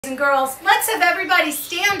and girls, let's have everybody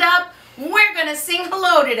stand up. We're going to sing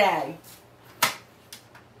hello today.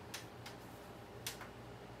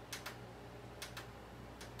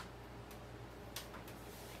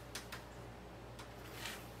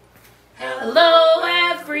 Hello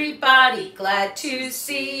everybody, glad to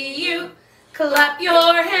see you. Clap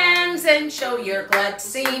your hands and show you're glad to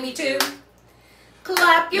see me too.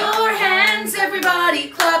 Clap your hands everybody,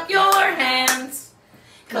 clap your hands.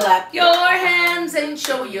 Clap your hands and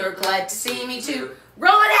show you're glad to see me too.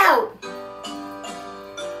 Roll it out.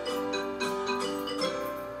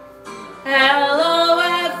 Hello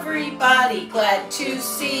everybody, glad to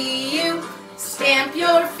see you. Stamp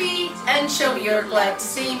your feet and show you're glad to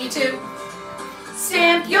see me too.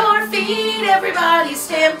 Stamp your feet, everybody,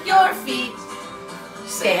 stamp your feet.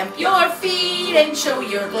 Stamp your feet and show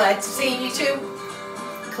you're glad to see me too.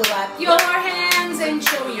 Clap your hands and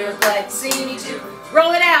show you're glad to see me too.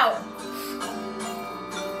 Roll it out.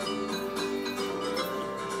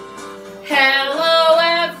 Hello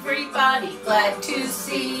everybody, glad to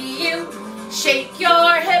see you. Shake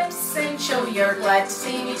your hips and show you're glad to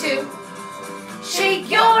see me too. Shake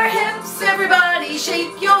your hips, everybody,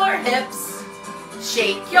 shake your hips.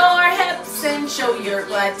 Shake your hips and show you're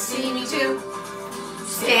glad to see me too.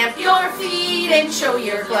 Stamp your feet and show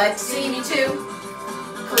you're glad to see me too.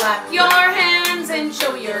 Clap your hands and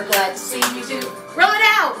show you're glad to see me too. Roll it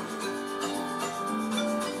out.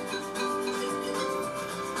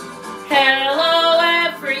 Hello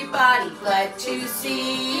everybody, glad to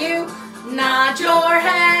see you. Nod your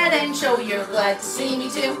head and show you're glad to see me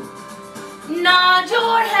too. Nod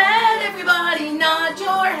your head, everybody, nod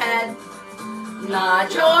your head.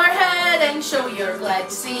 Nod your head and show you're glad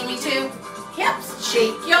to see me too. Hips,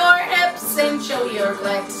 shake your hips and show you're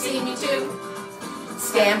glad to see me too.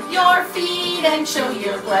 Stamp your feet and show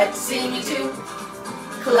you're glad to see me too.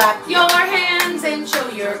 Clap your hands and show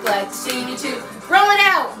you're glad to see me too. Roll it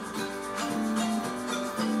out.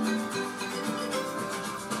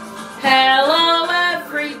 Hello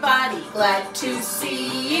everybody, glad to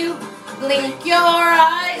see you. Blink your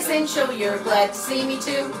eyes and show you're glad to see me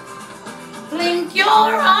too. Blink your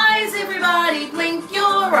eyes, everybody, blink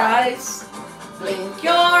your eyes. Blink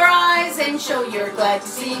your eyes and show you're glad to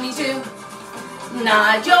see me too.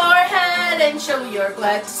 Nod your head and show you're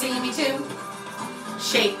glad to see me too.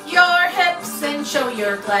 Shake your hips and show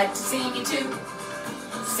you're glad to see me too.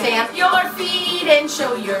 Stamp your feet and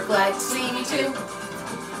show you're glad to see me too.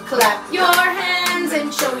 Clap your hands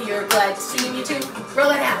and show you're glad to see me too. Roll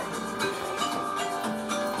it out.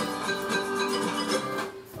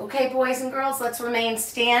 Okay, boys and girls, let's remain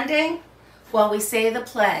standing while we say the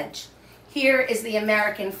pledge. Here is the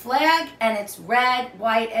American flag, and it's red,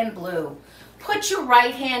 white, and blue. Put your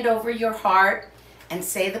right hand over your heart and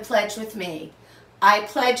say the pledge with me. I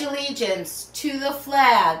pledge allegiance to the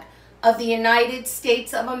flag of the United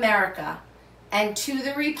States of America and to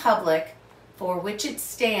the republic for which it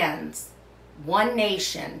stands, one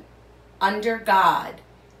nation, under God,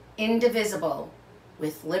 indivisible,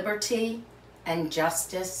 with liberty and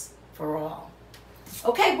justice for all.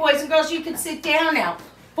 Okay, boys and girls, you can sit down now.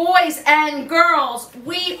 Boys and girls,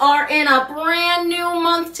 we are in a brand new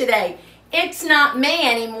month today. It's not May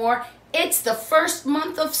anymore. It's the first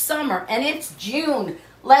month of summer, and it's June.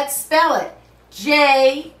 Let's spell it.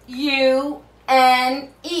 J-U-N-E.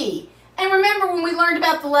 And remember when we learned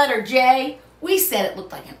about the letter J, we said it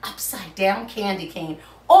looked like an upside down candy cane.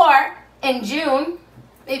 Or in June,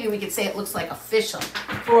 maybe we could say it looks like a fish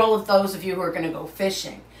for all of those of you who are going to go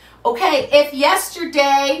fishing. Okay, if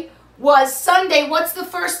yesterday was Sunday, what's the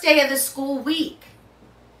first day of the school week?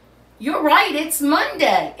 You're right, it's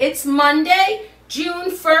Monday. It's Monday, June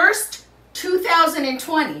 1st,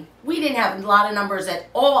 2020. We didn't have a lot of numbers at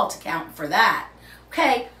all to count for that.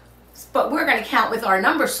 Okay, but we're going to count with our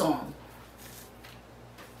number song.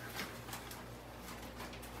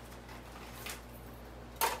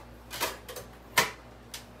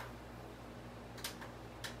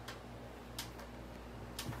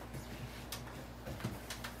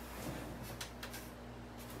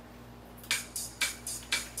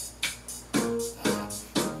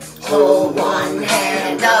 Hold one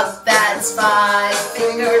hand up, that's 5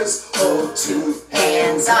 fingers. Hold 2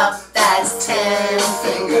 hands up, that's 10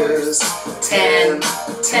 fingers. 10,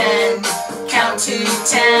 10, count to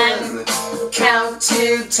 10. Count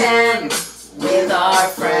to 10 with our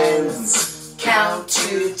friends. Count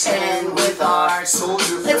to 10 with our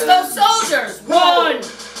soldiers. Let's go, soldiers! 1,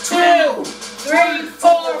 2, 3,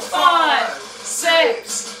 4, 5, 6,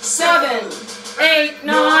 7, 8,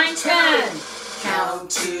 9, 10. Count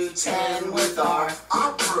to 10 with our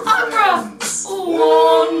opera friends.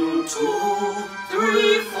 1, 2,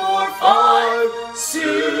 3, 4, 5,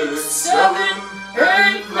 6, 6, 7,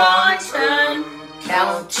 8, 9, 10.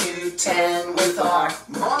 Count to 10 with our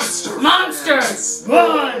monsters.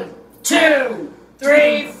 1, 2,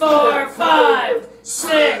 3, 4, 5,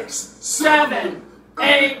 6, 7,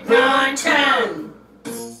 8, 9, 10.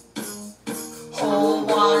 Hold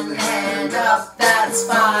one hand up, that's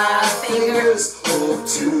 5 fingers. Hold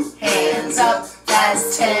 2 hands up,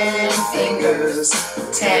 that's 10 fingers.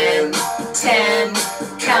 10, 10,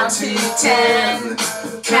 count to 10.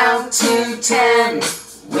 Count to 10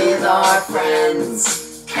 with our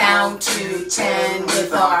friends. Count to 10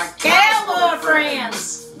 with our cowboy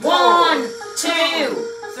friends. 1, 2,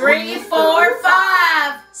 3, 4,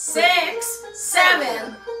 5, 6,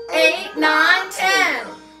 7, 8, 9, 10.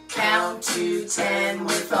 Count to 10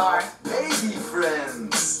 with our baby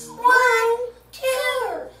friends. 1,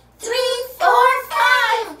 2, 3, 4,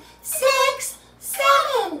 5, 6,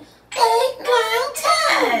 7, 8, 9,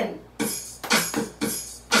 10.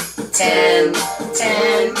 10,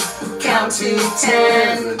 10, count to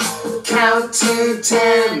 10. Count to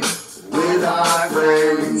 10 with our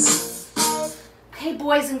friends. Hey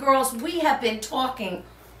boys and girls, we have been talking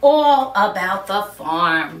all about the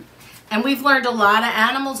farm. And we've learned a lot of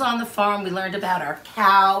animals on the farm. We learned about our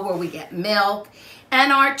cow, where we get milk,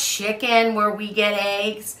 and our chicken, where we get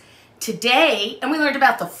eggs. Today, and we learned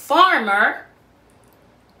about the farmer,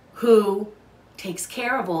 who takes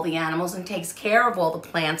care of all the animals and takes care of all the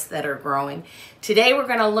plants that are growing. Today, we're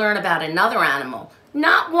going to learn about another animal.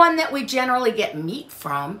 Not one that we generally get meat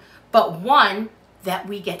from, but one that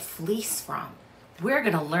we get fleece from. We're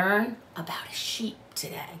going to learn about a sheep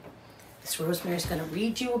today. Miss Rosemary is going to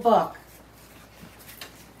read you a book.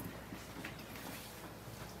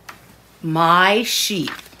 My sheep.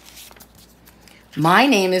 My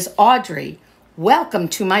name is Audrey. Welcome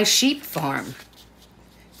to my sheep farm.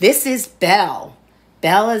 This is Belle.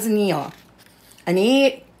 Belle is Nia.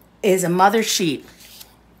 Ania is a mother sheep.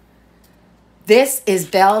 This is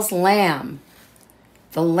Belle's lamb.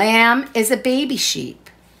 The lamb is a baby sheep.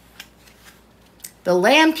 The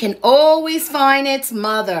lamb can always find its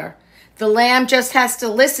mother. The lamb just has to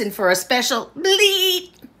listen for a special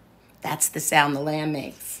bleat. That's the sound the lamb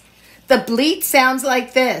makes. The bleat sounds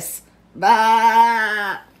like this.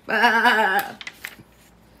 Ba, ba.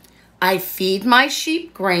 I feed my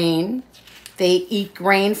sheep grain. They eat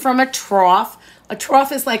grain from a trough. A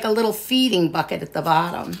trough is like a little feeding bucket at the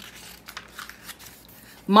bottom.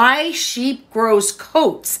 My sheep grows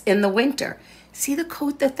coats in the winter. See the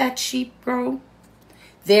coat that sheep grow?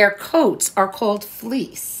 Their coats are called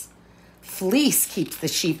fleece. Fleece keeps the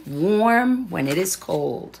sheep warm when it is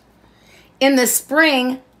cold. In the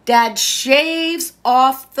spring, Dad shaves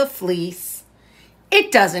off the fleece.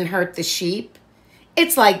 It doesn't hurt the sheep.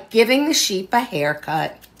 It's like giving the sheep a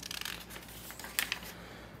haircut.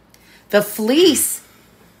 The fleece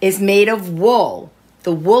is made of wool.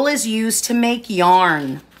 The wool is used to make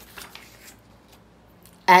yarn.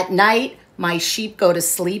 At night, my sheep go to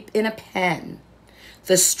sleep in a pen.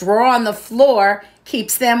 The straw on the floor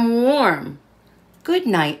keeps them warm. Good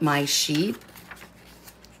night, my sheep.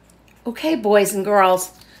 Okay, boys and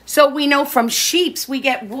girls. So we know from sheeps we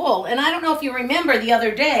get wool. And I don't know if you remember the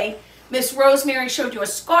other day, Miss Rosemary showed you a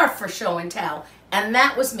scarf for show and tell. And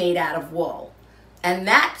that was made out of wool. And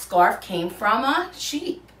that scarf came from a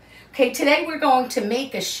sheep. Okay, today we're going to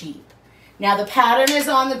make a sheep. Now the pattern is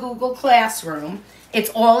on the Google Classroom. It's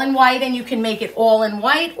all in white, and you can make it all in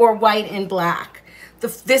white or white and black.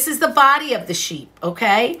 This is the body of the sheep,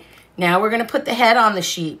 okay? Now we're going to put the head on the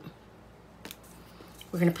sheep.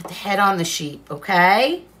 We're going to put the head on the sheep,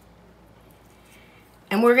 okay?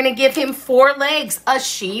 And we're going to give him 4 legs. A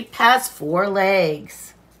sheep has 4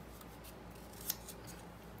 legs.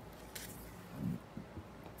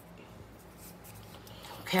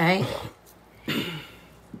 Okay?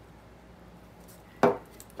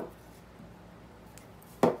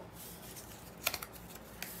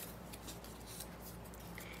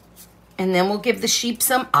 And then we'll give the sheep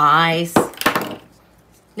some eyes.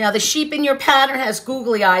 Now the sheep in your pattern has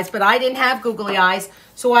googly eyes, but I didn't have googly eyes,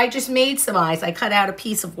 so I just made some eyes. I cut out a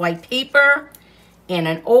piece of white paper and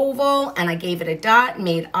an oval, and I gave it a dot and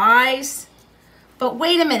made eyes. But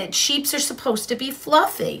wait a minute, sheeps are supposed to be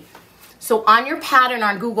fluffy. So on your pattern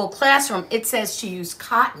on Google Classroom, it says to use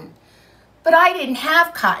cotton. But I didn't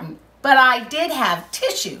have cotton, but I did have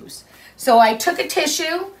tissues. So I took a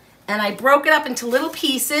tissue and I broke it up into little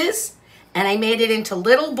pieces and I made it into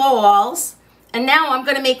little balls. And now I'm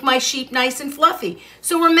going to make my sheep nice and fluffy.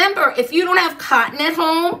 So remember, if you don't have cotton at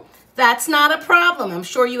home, that's not a problem. I'm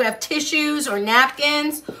sure you have tissues or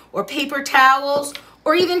napkins or paper towels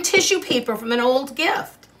or even tissue paper from an old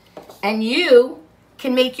gift. And you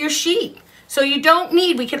can make your sheep. So you don't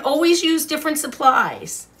need, we can always use different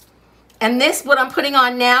supplies. And this, what I'm putting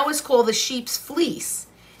on now, is called the sheep's fleece.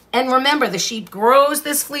 And remember, the sheep grows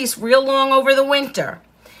this fleece real long over the winter.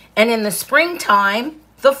 And in the springtime,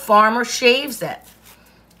 the farmer shaves it.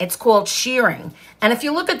 It's called shearing. And if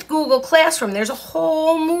you look at Google Classroom, there's a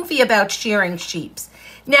whole movie about shearing sheep.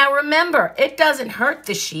 Now remember, it doesn't hurt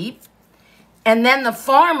the sheep. And then the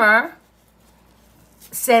farmer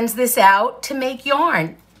sends this out to make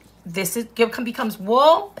yarn. This becomes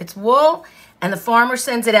wool, it's wool, and the farmer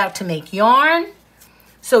sends it out to make yarn.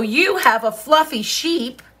 So you have a fluffy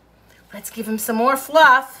sheep. Let's give him some more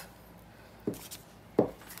fluff.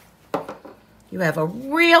 You have a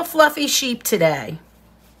real fluffy sheep today.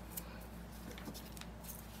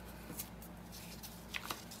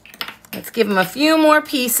 Let's give him a few more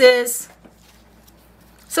pieces.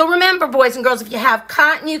 So remember, boys and girls, if you have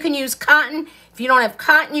cotton, you can use cotton. If you don't have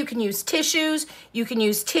cotton, you can use tissues. You can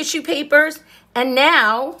use tissue papers. And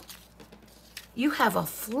now you have a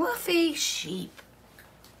fluffy sheep.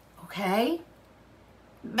 Okay?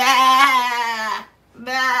 Bah,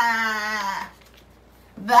 bah.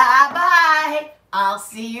 Bye-bye. I'll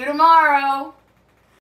see you tomorrow.